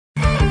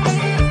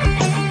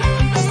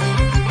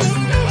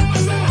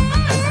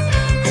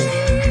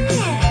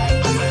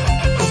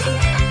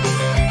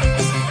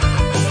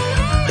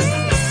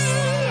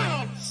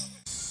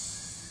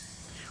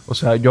O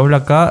sea, yo hablo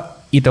acá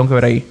y tengo que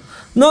ver ahí.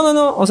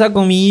 No. O sea,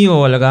 conmigo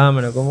o a la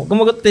cámara.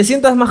 Como que te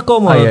sientas más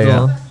cómodo. Ah, ya,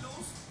 tú. ya.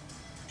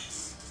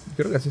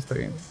 Creo que así está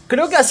bien.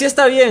 Creo que así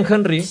está bien,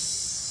 Henry.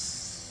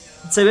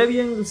 ¿Se ve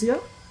bien, Lucía?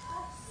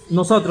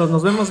 ¿Nosotros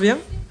nos vemos bien?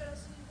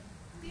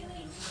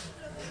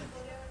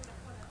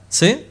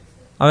 ¿Sí?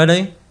 A ver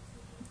ahí.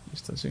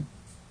 Está así.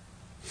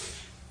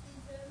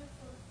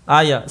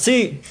 Ah, ya.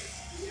 Sí.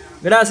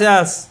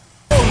 Gracias.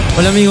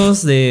 Hola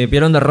amigos de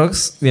Pieron de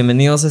Rocks.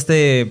 Bienvenidos a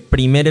este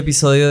primer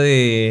episodio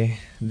de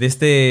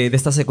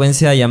esta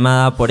secuencia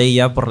llamada Por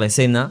ella, por la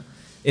escena.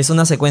 Es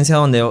una secuencia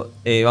donde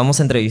vamos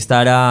a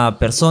entrevistar a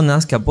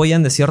personas que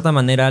apoyan de cierta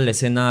manera la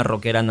escena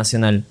rockera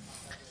nacional.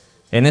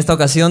 En esta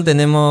ocasión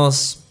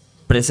tenemos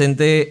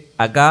presente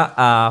acá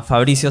a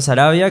Fabricio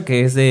Sarabia,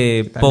 que es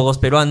de Pogos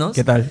Peruanos.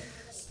 ¿Qué tal?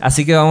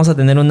 Así que vamos a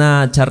tener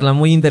una charla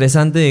muy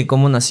interesante de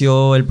cómo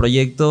nació el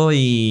proyecto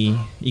y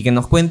que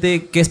nos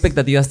cuente qué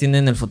expectativas tiene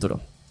en el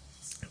futuro.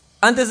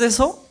 Antes de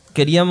eso,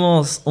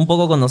 queríamos un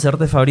poco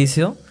conocerte,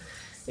 Fabricio.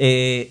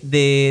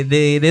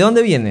 ¿De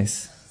dónde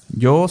vienes?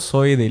 Yo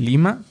soy de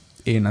Lima,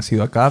 he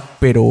nacido acá,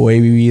 pero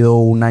he vivido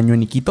un año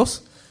en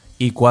Iquitos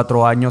y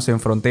 4 años en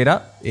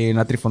frontera, en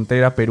la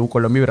trifrontera Perú,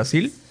 Colombia y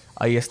Brasil.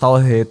 Ahí he estado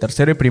desde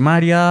tercero de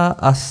primaria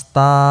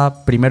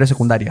hasta primero de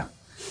secundaria.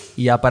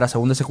 Y ya para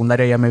segundo de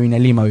secundaria ya me vine a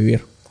Lima a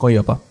vivir con mi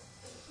papá.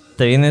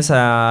 Te vienes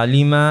a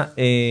Lima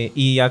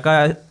y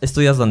acá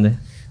estudias ¿dónde?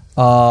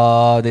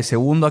 De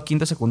segundo a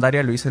quinto de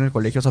secundaria lo hice en el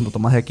colegio Santo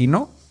Tomás de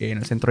Aquino, en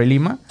el centro de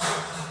Lima.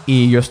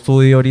 Y yo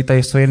estudio ahorita y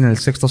estoy en el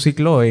sexto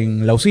ciclo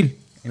en la UCIL,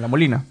 en La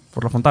Molina,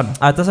 por La Fontana.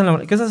 Ah,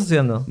 ¿qué estás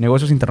estudiando?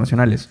 Negocios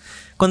internacionales.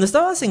 Cuando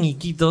estabas en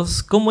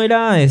Iquitos, ¿cómo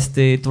era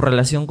tu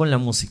relación con la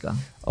música?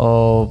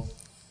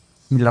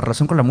 La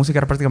relación con la música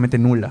era prácticamente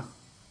nula.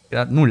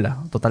 Era nula,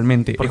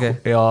 totalmente. ¿Por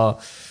qué?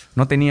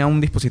 No tenía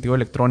un dispositivo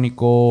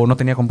electrónico, no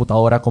tenía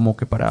computadora como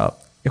que para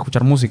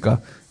escuchar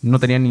música. No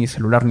tenía ni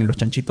celular ni los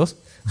chanchitos.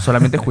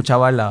 Solamente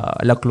escuchaba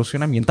la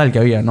oclusión ambiental que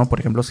había, ¿no? Por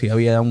ejemplo, si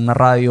había una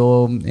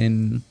radio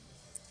en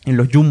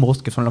los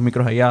jumbos, que son los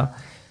micros allá,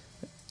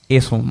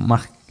 eso,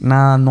 más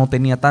nada, no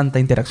tenía tanta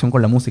interacción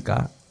con la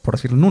música, por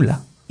decir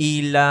nula.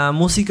 ¿Y la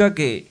música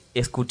que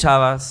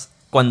escuchabas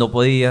cuando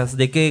podías,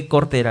 de qué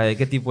corte era, de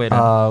qué tipo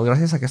era?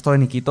 Gracias a que estaba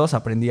en Iquitos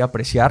aprendí a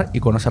apreciar y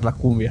conocer la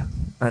cumbia.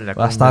 La cumbia.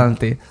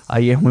 Bastante.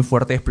 Ahí es muy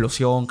fuerte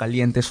Explosión,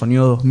 Caliente,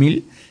 Sonido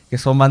 2000, que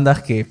son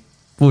bandas que,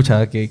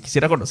 pucha, que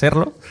quisiera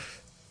conocerlo.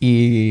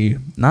 Y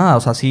nada,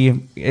 o sea,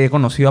 sí, he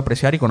conocido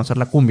apreciar y conocer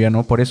la cumbia,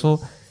 ¿no? Por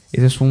eso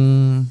ese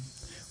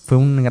fue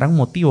un gran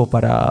motivo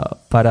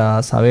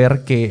para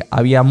saber que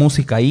había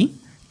música ahí,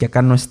 que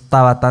acá no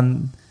estaba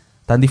tan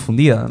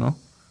difundida, ¿no?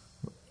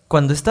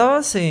 Cuando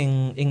estabas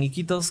en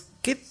Iquitos,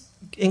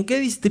 ¿en qué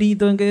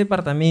distrito, en qué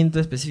departamento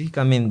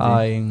específicamente?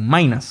 En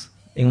Maynas.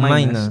 En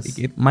Maynas.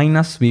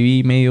 Maynas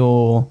viví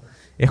medio...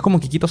 Es como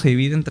que Iquitos se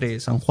divide entre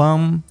San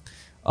Juan,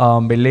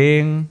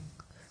 Belén,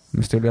 me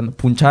estoy olvidando,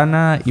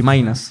 Punchana y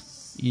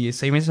Maynas. Y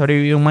 6 meses habré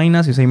vivido en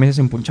Maynas y 6 meses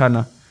en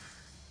Punchana.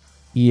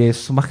 Y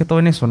es más que todo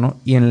en eso, ¿no?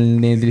 Y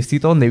en el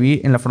distrito donde vi,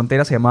 en la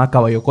frontera, se llamaba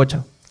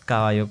Caballococha.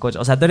 Caballococha.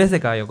 O sea, ¿tú eres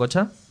de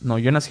Caballococha? No,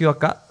 yo he nacido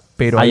acá,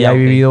 pero Ah, allá ya, he ok.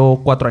 vivido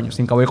 4 años.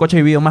 En Caballococha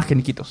he vivido más que en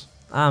Iquitos.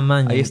 Ah,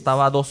 man. Ahí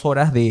estaba 2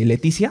 horas de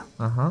Leticia,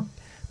 Ajá.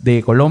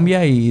 de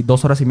Colombia, y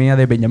 2 horas y media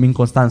de Benjamín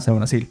Constanza, en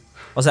Brasil.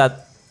 O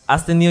sea,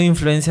 ¿has tenido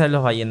influencia de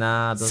los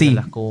vallenatos, de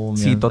las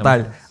cumbias? Sí,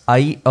 total.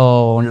 Ahí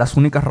las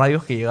únicas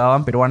radios que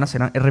llegaban peruanas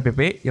eran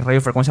RPP y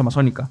Radio Frecuencia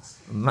Amazónica.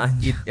 Man.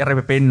 Y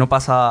RPP no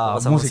pasa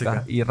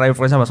música. Y Radio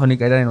Frecuencia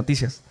Amazónica era de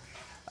noticias.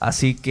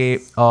 Así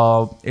que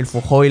el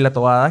fojó y la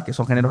tobada, que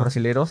son géneros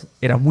brasileños,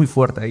 era muy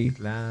fuerte ahí.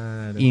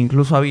 Claro. E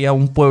incluso había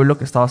un pueblo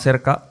que estaba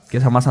cerca, que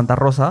se llama Santa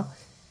Rosa,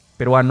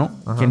 peruano,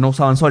 Ajá. que no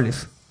usaban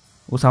soles,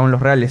 usaban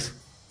los reales.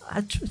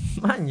 Ah,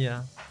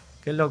 maña.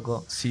 Qué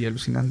loco. Sí,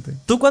 alucinante.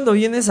 Tú cuando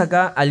vienes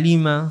acá a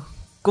Lima,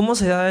 ¿cómo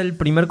se da el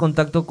primer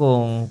contacto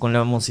con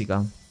la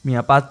música? Mi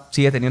papá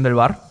sigue teniendo el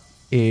bar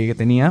que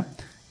tenía,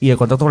 y el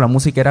contacto con la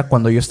música era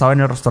cuando yo estaba en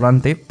el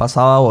restaurante,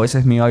 pasaba o a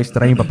veces me iba a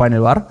visitar a mi papá en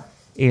el bar,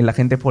 la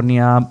gente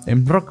ponía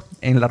en rock,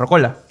 en la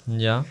rocola.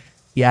 Ya.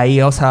 Y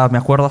ahí, o sea, me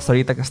acuerdo hasta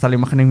ahorita que está la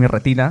imagen en mi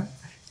retina,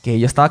 que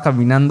yo estaba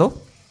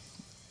caminando,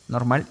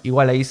 normal,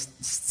 igual ahí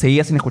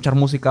seguía sin escuchar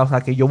música, o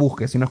sea, que yo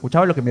busque, sino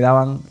escuchaba lo que me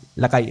daban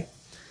la calle.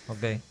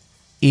 Ok.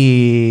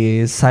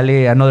 Y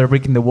sale Another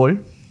Brick in the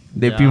Wall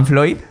de Ya. Pink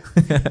Floyd.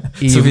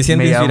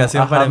 Suficiente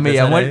inspiración para me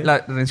empezar, llamó ¿eh? la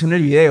atención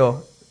del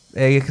video.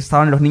 Que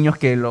estaban los niños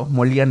que los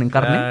molían en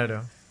carne.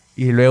 Claro.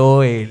 Y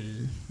luego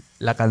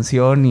la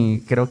canción, y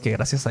creo que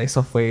gracias a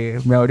eso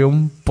me abrió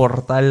un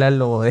portal a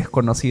lo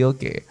desconocido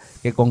que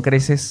con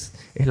creces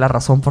es la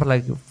razón por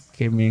la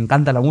que me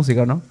encanta la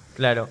música, ¿no?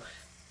 Claro.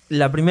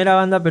 La primera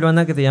banda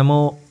peruana que te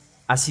llamó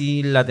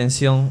así la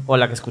atención o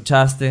la que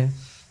escuchaste.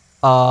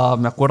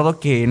 Me acuerdo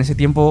que en ese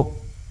tiempo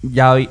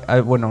ya,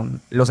 bueno,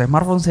 los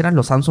smartphones eran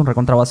los Samsung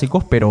recontra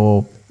básicos,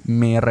 pero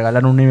me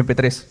regalaron un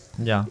MP3.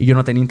 Ya. Y yo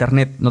no tenía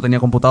internet, no tenía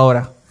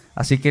computadora.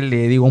 Así que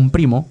le digo a un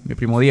primo, mi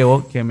primo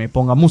Diego, que me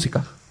ponga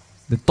música.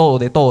 De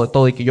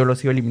todo, y que yo lo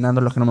siga eliminando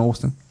los que no me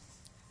gusten.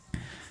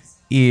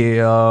 Y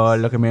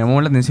lo que me llamó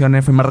la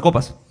atención fue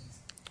Marcopas,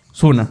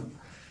 Zuna.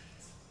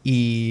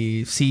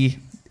 Y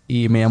sí,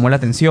 y me llamó la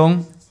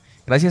atención.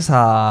 Gracias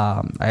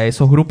a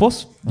esos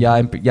grupos,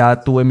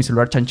 ya tuve mi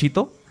celular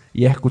chanchito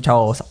y he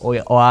escuchado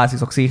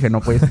Oasis,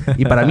 Oxígeno, pues.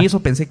 Y para mí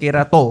eso pensé que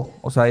era todo.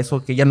 O sea,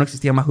 eso que ya no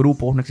existía más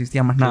grupos, no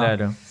existía más nada.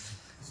 Claro.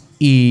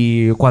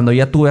 Y cuando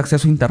ya tuve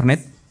acceso a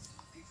internet,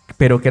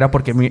 pero que era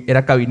porque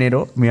era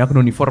cabinero, me iba con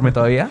uniforme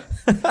todavía,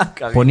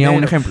 ponía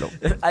un ejemplo.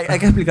 Hay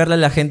que explicarle a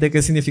la gente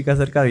qué significa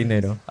ser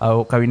cabinero.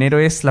 Cabinero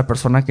es la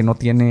persona que no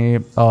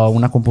tiene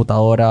una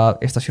computadora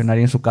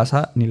estacionaria en su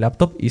casa ni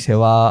laptop y se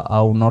va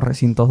a unos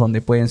recintos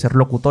donde pueden ser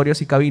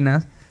locutorios y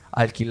cabinas,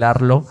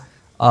 alquilarlo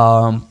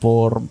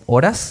por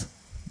horas,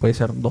 puede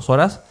ser 2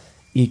 horas,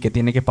 y que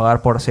tiene que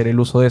pagar por hacer el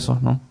uso de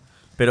esos, ¿no?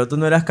 Pero tú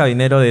no eras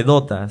cabinero de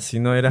Dota,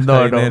 sino eras No,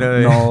 cabinero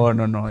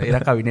de... no.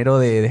 Era cabinero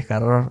de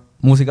descargar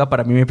música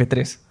para mi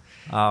MP3.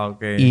 Ah,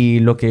 ok. Y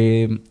lo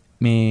que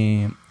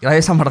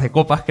gracias a Mar de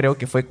Copas, creo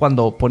que fue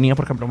cuando ponía,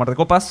 por ejemplo, Mar de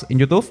Copas en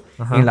YouTube.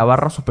 Ajá. En la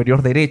barra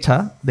superior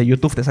derecha de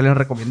YouTube te salen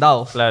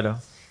recomendados. Claro.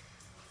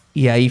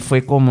 Y ahí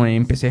fue como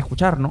empecé a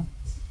escuchar, ¿no?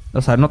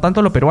 O sea, no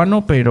tanto lo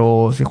peruano,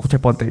 pero sí escuché,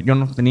 ponte. Yo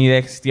no tenía idea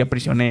que existía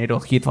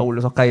Prisioneros, Hit,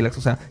 Fabulosos Cadillacs.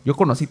 O sea, yo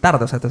conocí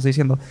tarde, o sea, te estoy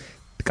diciendo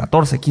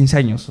 14, 15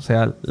 años. O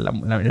sea,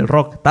 el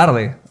rock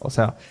tarde. O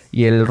sea,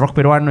 y el rock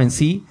peruano en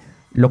sí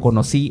lo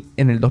conocí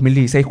en el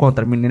 2016 cuando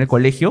terminé en el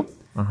colegio.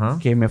 Ajá.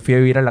 Que me fui a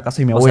vivir a la casa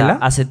de mi O abuela.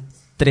 sea, hace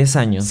 3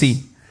 años.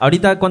 Sí.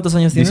 ¿Ahorita cuántos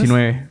años tienes?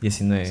 19.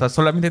 19. O sea,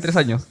 solamente 3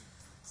 años.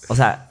 O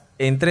sea,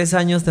 en 3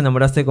 años te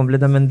enamoraste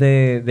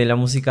completamente de la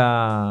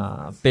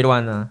música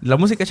peruana. La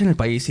música hecha en el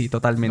país, sí,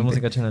 totalmente. La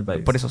música hecha en el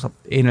país. Por eso, o sea,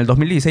 en el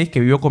 2016 que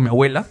vivió con mi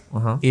abuela,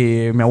 Ajá.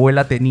 mi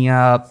abuela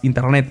tenía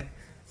internet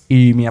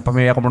y mi papá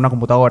me iba a comprar una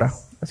computadora.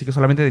 Así que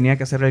solamente tenía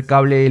que hacer el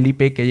cable, el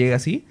IP que llega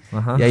así.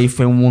 Ajá. Y ahí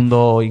fue un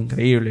mundo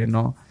increíble,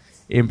 ¿no?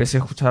 Empecé a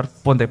escuchar,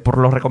 ponte, por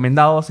los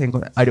recomendados, en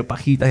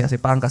Areopajitas y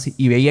Acepancas,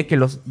 y veía que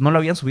no lo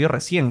habían subido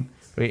recién.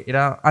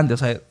 Era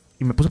antes, o sea,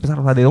 y me puse a pensar,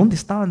 o sea, ¿de dónde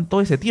estaban todo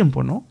ese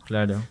tiempo, no?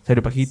 Claro.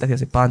 Areopajitas y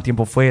Acepan,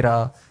 Tiempo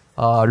Fuera,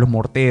 Los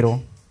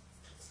Morteros.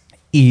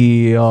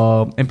 Y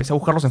empecé a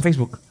buscarlos en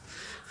Facebook.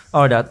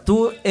 Ahora,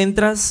 tú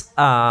entras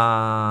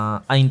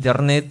a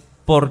internet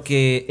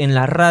porque en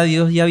las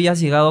radios ya habías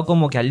llegado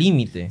como que al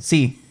límite.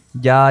 Sí,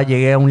 ya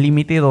llegué a un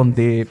límite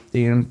donde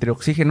entre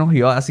Oxígenos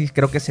y Oasis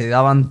creo que se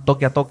daban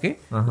toque a toque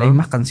Ajá. las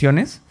mismas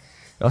canciones.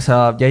 O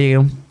sea, ya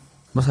llegué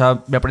o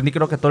sea, me aprendí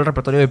creo que todo el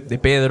repertorio de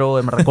Pedro,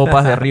 de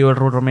Marcopas, de Río, de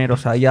Ru Romero, o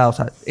sea, ya, o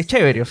sea, es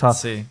chévere, o sea,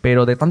 Sí.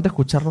 pero de tanto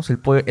escucharlos, el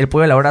pollo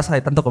de la brasa,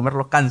 de tanto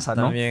comerlo cansa,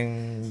 ¿no?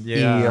 También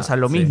llega... Y, o sea,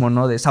 lo sí. mismo,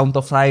 ¿no? De Sound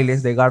of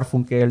Silence, de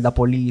Garfunkel, Da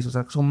Police, o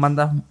sea, son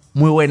bandas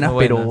muy buenas,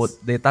 Muy pero buenas.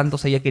 de tanto, o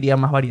sea, ya quería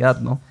más variedad,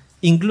 ¿no?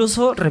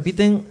 Incluso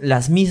repiten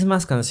las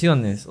mismas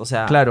canciones. O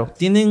sea, Claro.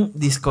 tienen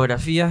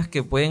discografías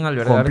que pueden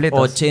albergar Completas.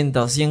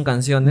 80 o 100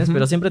 canciones, Ujú.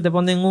 pero siempre te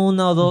ponen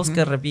una o dos Ujú.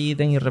 que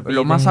repiten y repiten.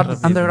 Lo más y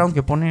repiten. underground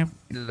que pone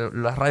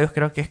las radios,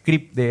 creo que es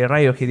Script de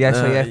radio, que ya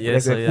eso ya y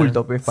es eso de ya.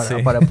 culto, pues, Sí.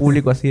 para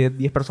público así de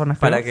 10 personas.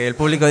 Para creo. que el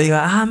público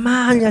diga, ah,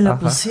 man, ya la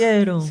Ajá.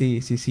 pusieron.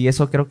 Sí,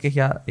 eso creo que es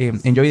ya.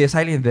 Enjoy the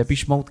Silence de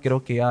Pitch Mode,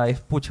 creo que ya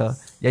es pucha.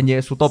 Ya llegué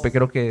a su tope,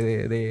 creo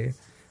que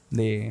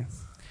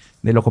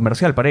de lo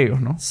comercial para ellos,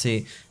 ¿no?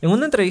 Sí. En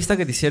una entrevista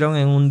que te hicieron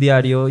en un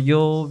diario,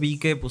 yo vi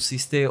que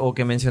pusiste o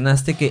que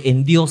mencionaste que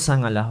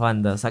endiosan a las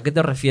bandas. ¿A qué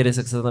te refieres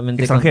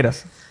exactamente?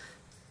 Extranjeras.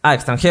 Ah,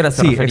 extranjeras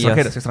te Sí, referías.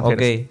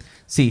 extranjeras. Ok.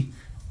 Sí.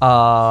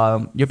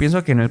 Yo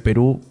pienso que en el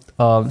Perú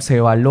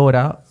se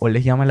valora o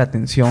les llama la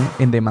atención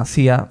en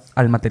demasía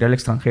al material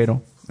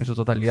extranjero en su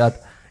totalidad.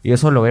 Y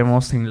eso lo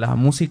vemos en la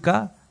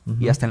música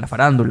y hasta en la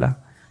farándula,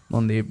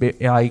 donde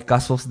hay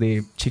casos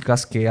de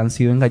chicas que han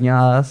sido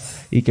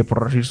engañadas y que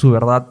por decir su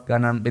verdad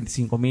ganan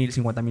 25.000,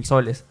 50.000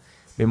 soles.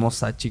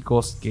 Vemos a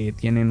chicos que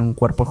tienen un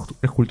cuerpo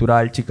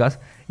escultural, chicas,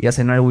 y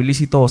hacen algo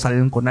ilícito o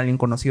salen con alguien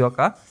conocido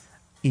acá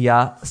y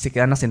ya se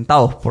quedan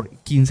asentados por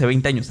 15,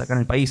 20 años acá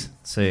en el país.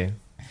 Sí.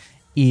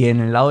 Y en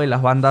el lado de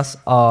las bandas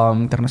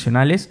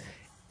internacionales,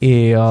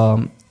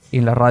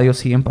 en la radio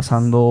siguen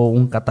pasando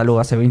un catálogo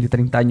hace 20,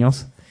 30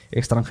 años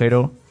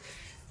extranjero.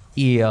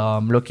 Y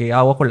lo que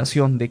hago a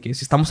colación de que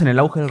si estamos en el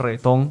auge del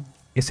reggaetón,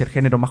 es el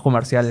género más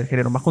comercial, el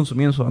género más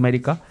consumido en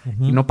Sudamérica,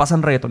 Ujú. y no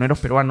pasan reggaetoneros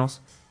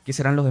peruanos, ¿qué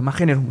serán los demás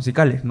géneros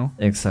musicales, no?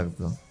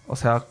 Exacto. O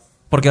sea,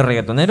 Porque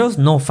reggaetoneros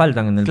no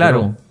faltan en el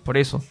claro, Perú. por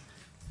eso.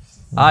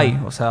 Hay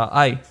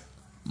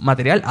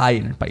material hay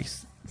en el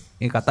país.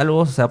 En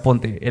catálogos, o sea,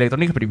 ponte,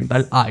 electrónica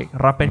experimental hay,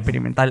 rap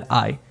experimental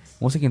hay,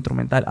 música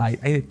instrumental hay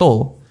de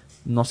todo.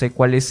 No sé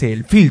cuál es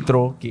el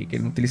filtro que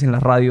utilicen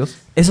las radios.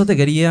 Eso te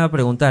quería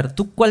preguntar.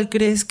 ¿Tú cuál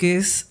crees que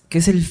es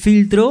el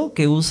filtro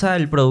que usa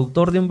el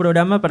productor de un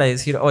programa para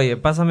decir, oye,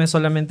 pásame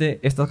solamente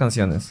estas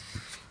canciones?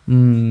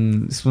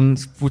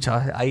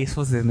 Pucha, ahí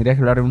eso se tendría que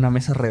hablar en una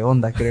mesa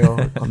redonda, creo,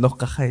 con 2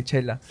 cajas de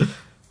chela.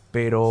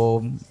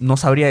 Pero no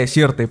sabría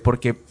decirte,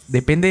 porque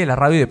depende de la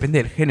radio y depende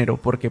del género.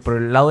 Porque por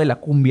el lado de la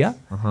cumbia,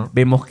 Ajá.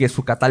 vemos que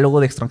su catálogo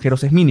de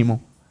extranjeros es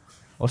mínimo.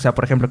 O sea,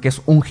 por ejemplo, que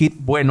es un hit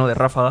bueno de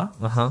Ráfaga.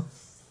 Ajá.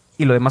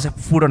 y lo demás es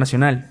puro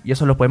nacional. Y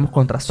eso lo podemos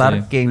contrastar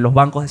Sí. que en los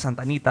bancos de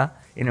Santa Anita,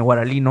 en el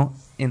Guaralino,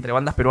 entre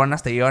bandas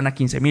peruanas te llevan a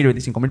 15.000,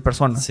 25.000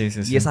 personas. Sí, sí,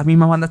 Y sí. esas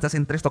mismas bandas te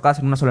hacen 3 tocadas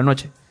en una sola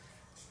noche.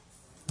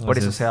 Por Así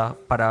eso, o es. sea,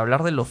 para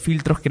hablar de los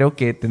filtros creo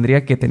que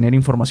tendría que tener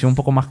información un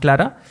poco más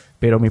clara,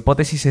 pero mi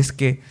hipótesis es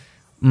que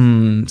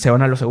se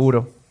van a lo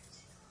seguro.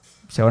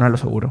 Se van a lo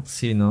seguro.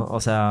 Sí, ¿no? O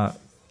sea,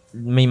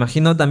 me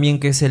imagino también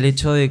que es el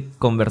hecho de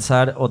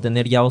conversar o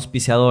tener ya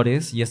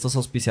auspiciadores, y estos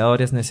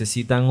auspiciadores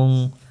necesitan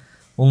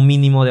un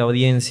mínimo de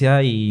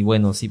audiencia, y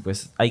bueno, sí,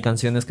 pues hay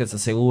canciones que se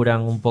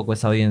aseguran un poco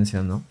esa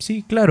audiencia, ¿no?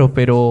 Sí, claro,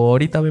 pero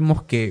ahorita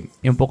vemos que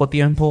en poco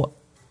tiempo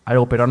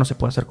algo peruano se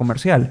puede hacer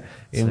comercial.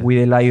 Sí. En We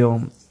the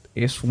Lion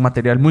es un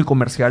material muy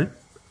comercial.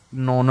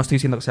 No estoy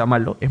diciendo que sea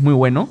malo, es muy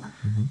bueno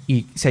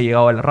y se ha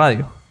llegado a la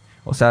radio.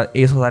 O sea,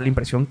 eso da la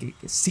impresión que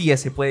sí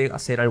se puede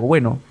hacer algo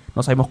bueno.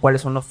 No sabemos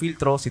cuáles son los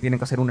filtros, si tienen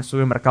que hacer un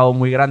estudio de mercado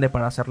muy grande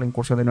para hacer la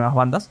incursión de nuevas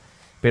bandas,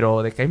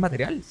 pero de que hay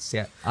material,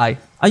 hay.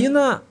 Hay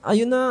una,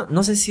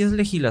 no sé si es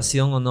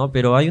legislación o no,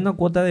 pero hay una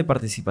cuota de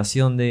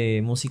participación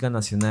de música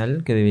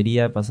nacional que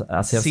debería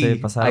hacerse Sí,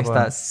 pasar. ahí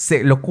está.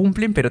 Lo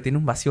cumplen, pero tiene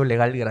un vacío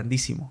legal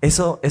grandísimo.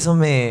 Eso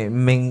me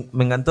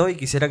encantó, y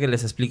quisiera que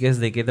les expliques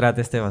de qué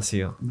trata este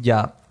vacío.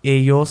 Ya,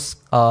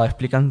 ellos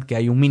explican que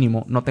hay un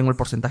mínimo, no tengo el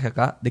porcentaje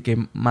acá, de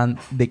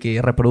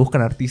que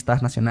reproduzcan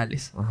artistas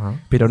nacionales, Ajá.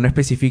 pero no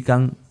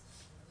especifican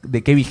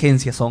de qué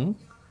vigencia son,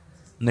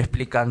 no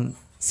explican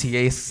si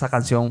esa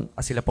canción,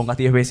 así la pongas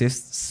 10 veces,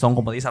 son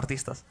como 10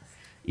 artistas.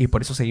 Y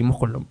por eso seguimos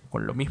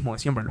con lo mismo de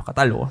siempre en los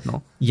catálogos,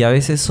 ¿no? Y a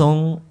veces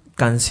son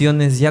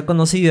canciones ya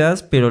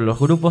conocidas, pero los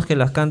grupos que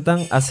las cantan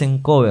hacen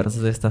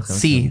covers de estas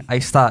canciones. Sí, ahí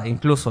está,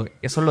 incluso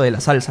eso es lo de la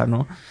salsa,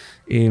 ¿no?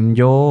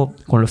 Yo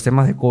con los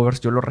temas de covers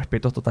yo lo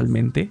respeto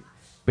totalmente,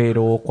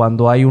 pero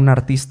cuando hay un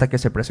artista que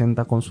se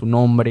presenta con su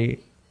nombre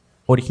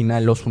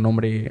original o su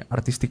nombre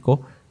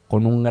artístico,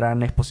 con una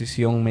gran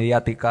exposición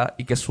mediática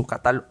y que su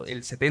catálogo,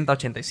 el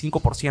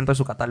 70-85% de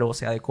su catálogo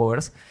sea de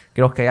covers,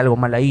 creo que hay algo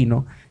mal ahí,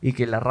 ¿no? Y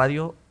que la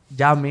radio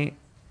llame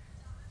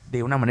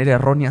de una manera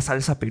errónea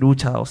salsa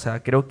perucha, o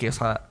sea, creo que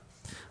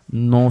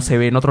no se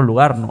ve en otro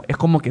lugar, ¿no? Es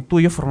como que tú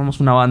y yo formamos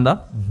una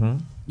banda Ujú.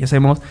 y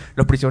hacemos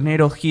Los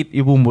Prisioneros, Hit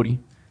y Bumburi,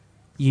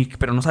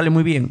 pero nos sale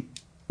muy bien.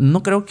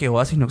 No creo que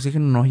Oasis No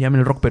Oxígeno nos llame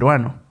el rock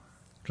peruano,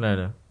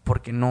 Claro.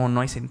 porque no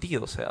hay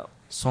sentido, o sea,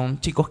 son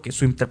chicos que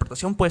su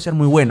interpretación puede ser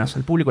muy buena,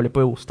 al público le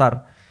puede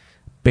gustar,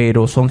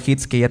 pero son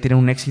hits que ya tienen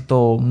un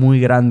éxito muy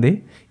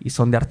grande y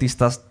son de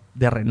artistas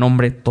de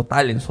renombre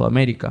total en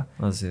Sudamérica.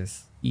 Así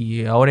es.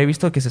 Y ahora he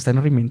visto que se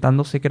están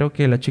reinventándose. Creo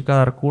que la chica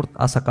Darkurt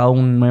ha sacado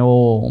un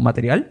nuevo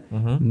material.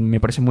 Ujú. Me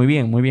parece muy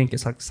bien que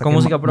saquen ¿Con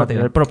música propia?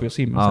 material propio,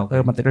 sí,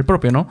 Ok. material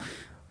propio, ¿no?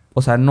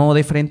 O sea, no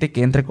de frente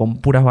que entre con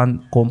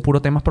con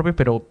puros temas propios,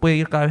 pero puede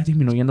ir cada vez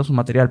disminuyendo su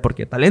material,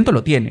 porque talento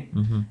lo tiene.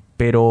 Ujú.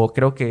 Pero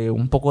creo que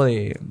un poco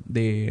de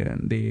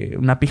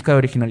una pizca de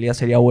originalidad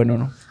sería bueno,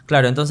 ¿no?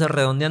 Claro, entonces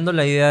redondeando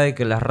la idea de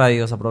que las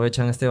radios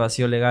aprovechan este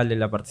vacío legal de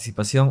la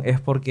participación, es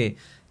porque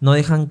no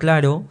dejan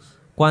claro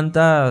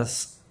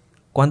cuántos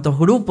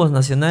grupos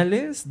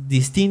nacionales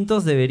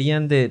distintos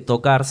deberían de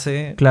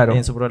tocarse Claro.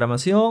 en su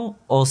programación,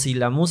 o si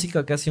la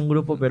música que hace un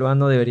grupo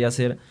peruano debería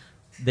ser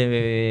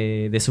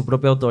de su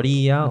propia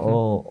autoría,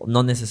 o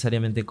no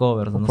necesariamente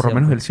covers, O ¿no es por lo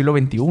menos cierto? del siglo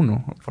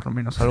XXI, por lo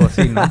menos algo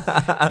así, ¿no?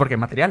 Porque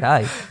material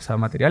hay, o sea,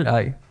 material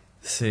hay.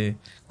 Sí.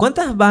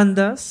 ¿Cuántas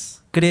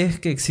bandas crees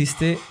que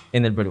existe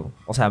en el Perú?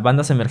 O sea,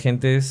 bandas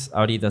emergentes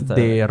ahorita.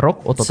 ¿De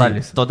rock o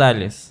totales? Sí,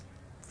 totales.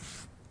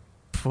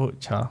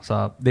 Pucha, o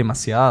sea,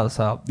 demasiado, o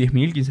sea,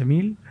 10.000,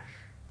 15.000.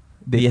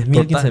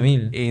 10.000, total,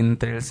 15.000.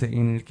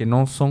 En el que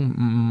no son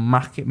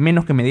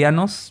menos que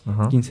medianos,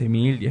 Ajá.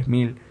 15.000,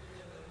 10.000.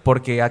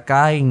 Porque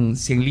acá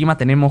si en Lima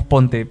tenemos,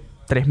 ponte,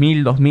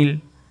 3.000,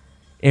 2.000.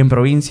 En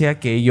provincia,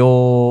 que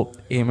yo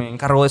me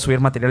encargo de subir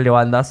material de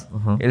bandas,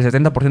 Ajá. el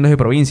 70% es de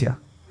provincia.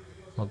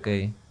 Ok.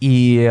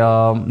 Y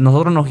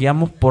nosotros nos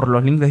guiamos por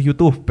los links de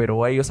YouTube,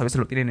 pero ellos a veces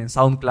lo tienen en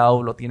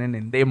SoundCloud, lo tienen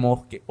en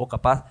demos, o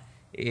capaz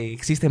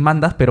existen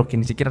bandas, pero que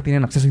ni siquiera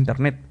tienen acceso a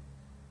internet.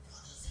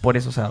 Por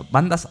eso, o sea,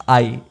 bandas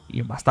hay,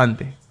 y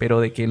bastante, pero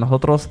de que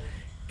nosotros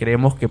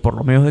creemos que por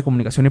los medios de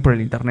comunicación y por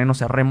el internet nos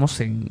cerremos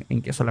en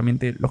que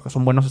solamente los que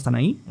son buenos están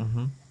ahí,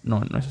 Ujú.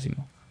 no es así,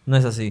 ¿no? No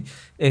es así.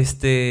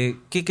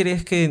 ¿Qué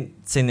crees que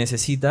se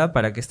necesita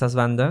para que estas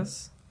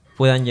bandas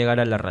puedan llegar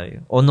a la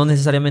radio? ¿O no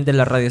necesariamente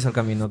la radio es el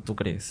camino, tú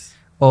crees?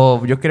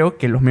 Yo creo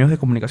que los medios de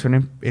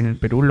comunicación en el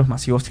Perú, los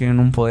masivos, tienen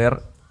un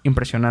poder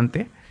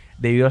impresionante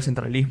debido al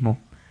centralismo.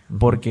 Ujú.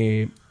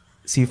 Porque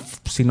si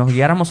nos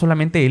guiáramos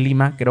solamente de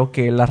Lima, creo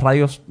que las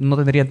radios no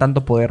tendrían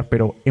tanto poder,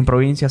 pero en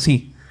provincia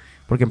sí.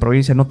 Porque en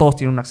provincia no todos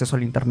tienen un acceso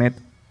al internet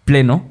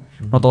pleno,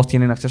 no todos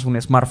tienen acceso a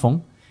un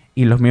smartphone,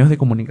 y los medios de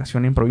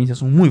comunicación en provincia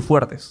son muy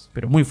fuertes,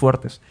 pero muy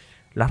fuertes.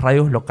 Las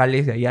radios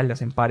locales de allá le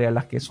hacen pare a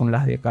las que son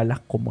las de acá,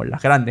 como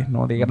las grandes,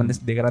 ¿no? De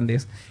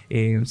grandes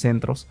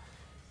centros.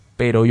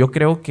 Pero yo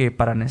creo que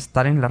para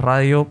estar en la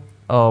radio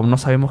no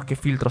sabemos qué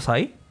filtros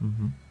hay.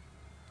 Ujú.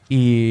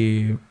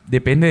 Y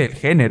depende del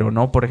género,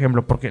 ¿no? Por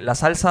ejemplo, porque la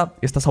salsa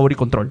está sabor y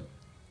control.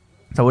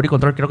 Sabor y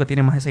Control creo que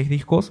tiene más de 6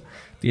 discos.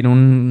 Tiene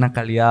una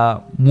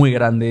calidad muy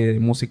grande de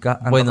música.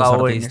 Han Buenos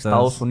tocado en artistas.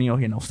 Estados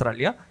Unidos y en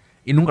Australia.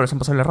 Y nunca los han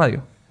pasado en la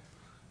radio.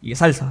 Y es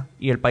salsa.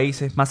 Y el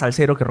país es más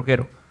salsero que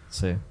rockero.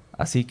 Sí.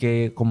 Así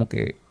que como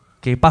que...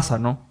 ¿Qué pasa,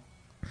 no?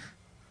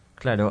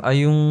 Claro,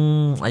 hay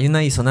una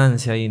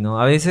disonancia ahí, ¿no?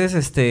 A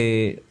veces,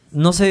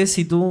 no sé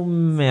si tú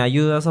me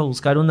ayudas a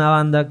buscar una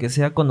banda que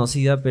sea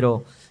conocida,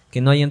 pero que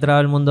no haya entrado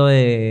al mundo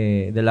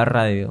de la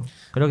radio.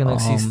 Creo que no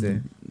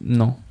existe.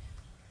 No.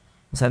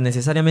 O sea,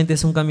 necesariamente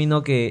es un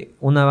camino que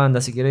una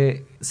banda, si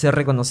quiere ser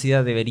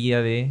reconocida,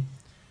 debería de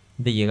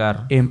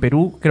llegar. En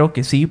Perú creo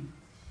que sí,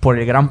 por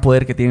el gran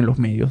poder que tienen los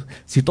medios.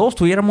 Si todos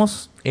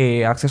tuviéramos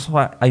acceso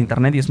a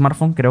internet y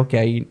smartphone, creo que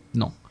ahí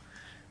no.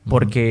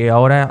 Porque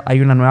ahora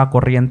hay una nueva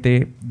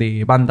corriente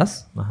de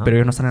bandas, Ajá. pero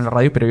ellos no están en la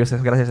radio, pero ellos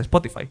es gracias a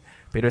Spotify.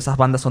 Pero esas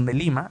bandas son de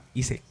Lima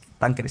y se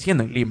están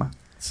creciendo en Lima.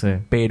 Sí.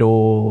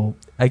 Pero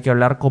hay que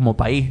hablar como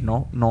país,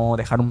 ¿no? No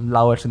dejar a un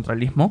lado el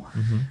centralismo.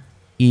 Ujú.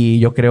 Y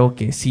yo creo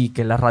que sí,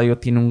 que la radio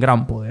tiene un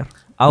gran poder.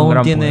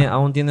 Aún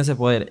tiene ese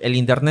poder. El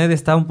internet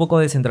está un poco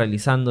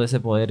descentralizando ese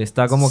poder.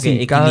 Está como Sí,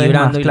 que cada vez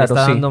equilibrando más, y claro, le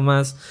está sí. dando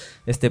más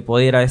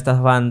poder a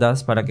estas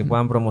bandas para que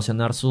puedan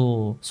promocionar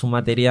su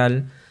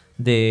material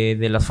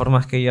de las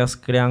formas que ellas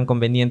crean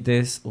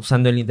convenientes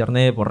usando el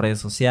internet, por redes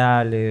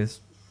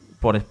sociales,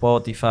 por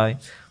Spotify,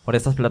 por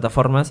estas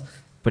plataformas.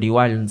 Pero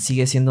igual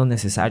sigue siendo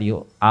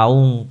necesario,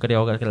 aún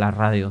creo que las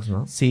radios,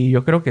 ¿no? Sí,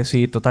 yo creo que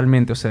sí,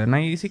 totalmente. O sea,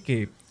 nadie dice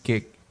que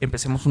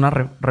empecemos una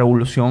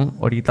revolución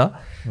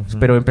ahorita,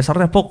 pero empezar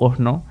de a pocos,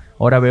 ¿no?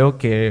 Ahora veo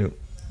que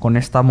con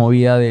esta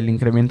movida del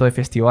incremento de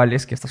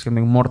festivales que está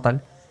haciendo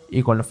Immortal,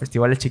 y con los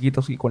festivales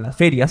chiquitos y con las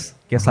ferias,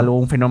 que es algo,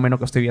 un fenómeno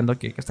que estoy viendo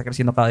que está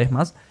creciendo cada vez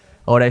más,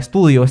 ahora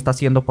Estudio está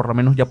haciendo, por lo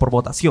menos ya por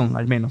votación,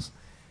 al menos.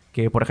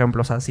 Que, por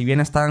ejemplo, o sea, si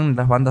bien están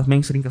las bandas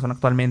mainstream que son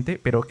actualmente,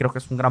 pero creo que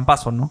es un gran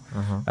paso, ¿no?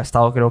 Ajá. Ha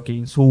estado, creo que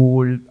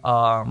Insult,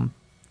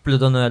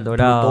 Plutonio del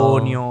Dorado.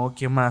 Plutonio,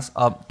 ¿qué más?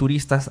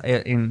 Turistas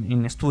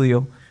en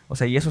estudio. O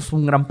sea, y eso es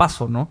un gran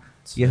paso, ¿no?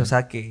 Sí. Y eso, o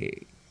sea,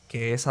 que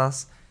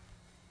esas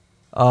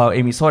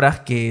emisoras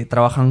que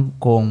trabajan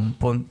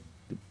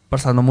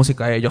pasando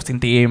música de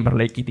Justin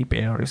Timberlake, Katy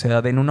Perry, o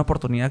sea, den una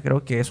oportunidad,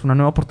 creo que es una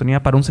nueva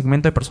oportunidad para un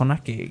segmento de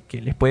personas que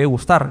les puede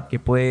gustar, que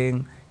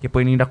pueden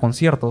ir a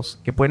conciertos,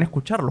 que pueden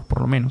escucharlos, por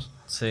lo menos.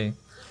 Sí.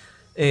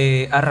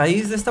 A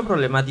raíz de esta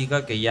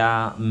problemática que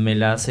ya me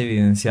la has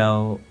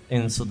evidenciado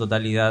en su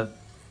totalidad,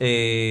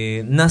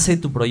 nace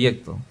tu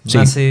proyecto, Sí.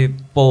 nace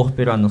Pogos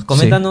Peruanos.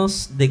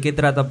 Coméntanos de qué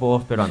trata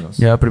Pogos Peruanos.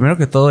 Ya, primero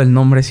que todo, el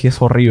nombre sí es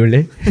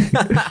horrible.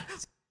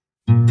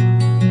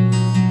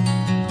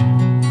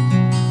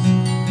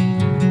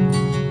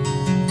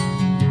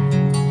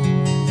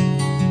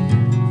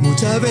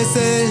 Muchas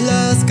veces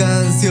las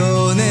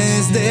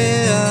canciones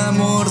de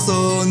amor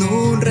son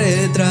un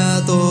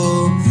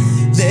retrato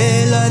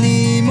del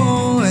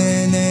ánimo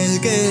en el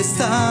que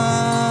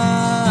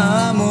estás.